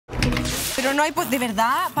Pero no hay, de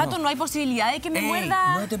verdad, Pato, no hay posibilidad de que me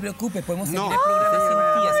muerda. No te preocupes, podemos seguir el programa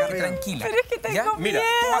sin ti, así que tranquila. Pero es que tengo Mira,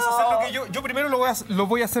 miedo. tú vas a hacer lo que yo primero lo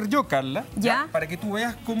voy a hacer yo, Carla. ¿Ya? Para que tú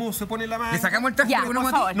veas cómo se pone la mano. ¿Le sacamos el traje? Ya, ¿Le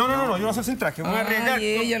ponemos por a ti? favor. No, yo voy a hacer sin traje, me voy a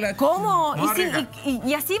arriesgar. ¿Cómo? No arriesga.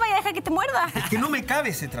 ¿Y así vaya a dejar que te muerda? Es que no me cabe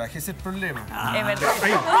ese traje, ese es el problema. Es verdad.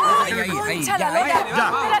 Ahí. Concha la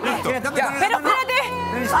lora. listo. Pero espérate.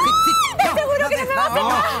 Te seguro que no me va a hacer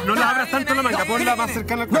nada. No la abras tanto la manga, ponla más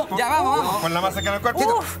cercana al cuerpo. Ya, vamos. Ponla más cercana al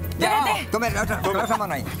cuerpo. Uf, espérate. Tome la otra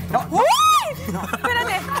mano ahí. No. ¡Uy!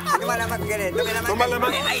 Espérate. Toma la mano, ¿quieres? Toma la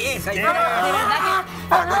mano. Ahí es, ahí. De verdad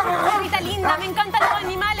que... Carlita linda, me encantan los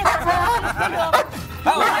animales, por favor.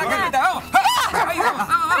 Vamos, ya, Carlita, vamos. Ahí,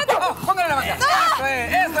 vamos. Póngale la manga. Eso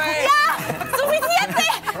es. ¡Ya! ¡Suficiente!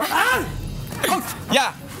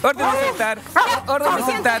 Ya. Orden de sentar. Orden de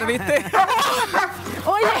sentar, ¿viste?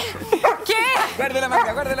 Oye, ¿qué? Guarde la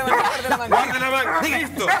manga, guarde la manga, guarde la manga. Guarde la manga.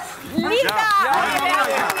 Listo. ¡Linda!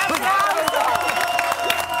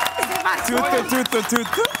 Chuto.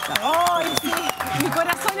 ¡Ay, sí! Mi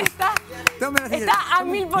corazón está a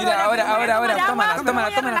mil por Mira, hora. ahora, tómala.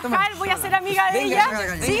 Voy a ser amiga de Venga, ella.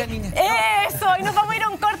 venga, ¿Sí? niña. Eso. Y nos vamos a ir a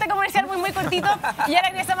un corte comercial muy cortito. Y ahora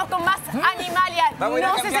regresamos con más Animalia. Vamos a ir a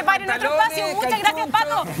No se cambiar separen nuestro pantalones, espacio. Muchas gracias,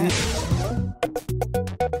 calzonchos. Pato.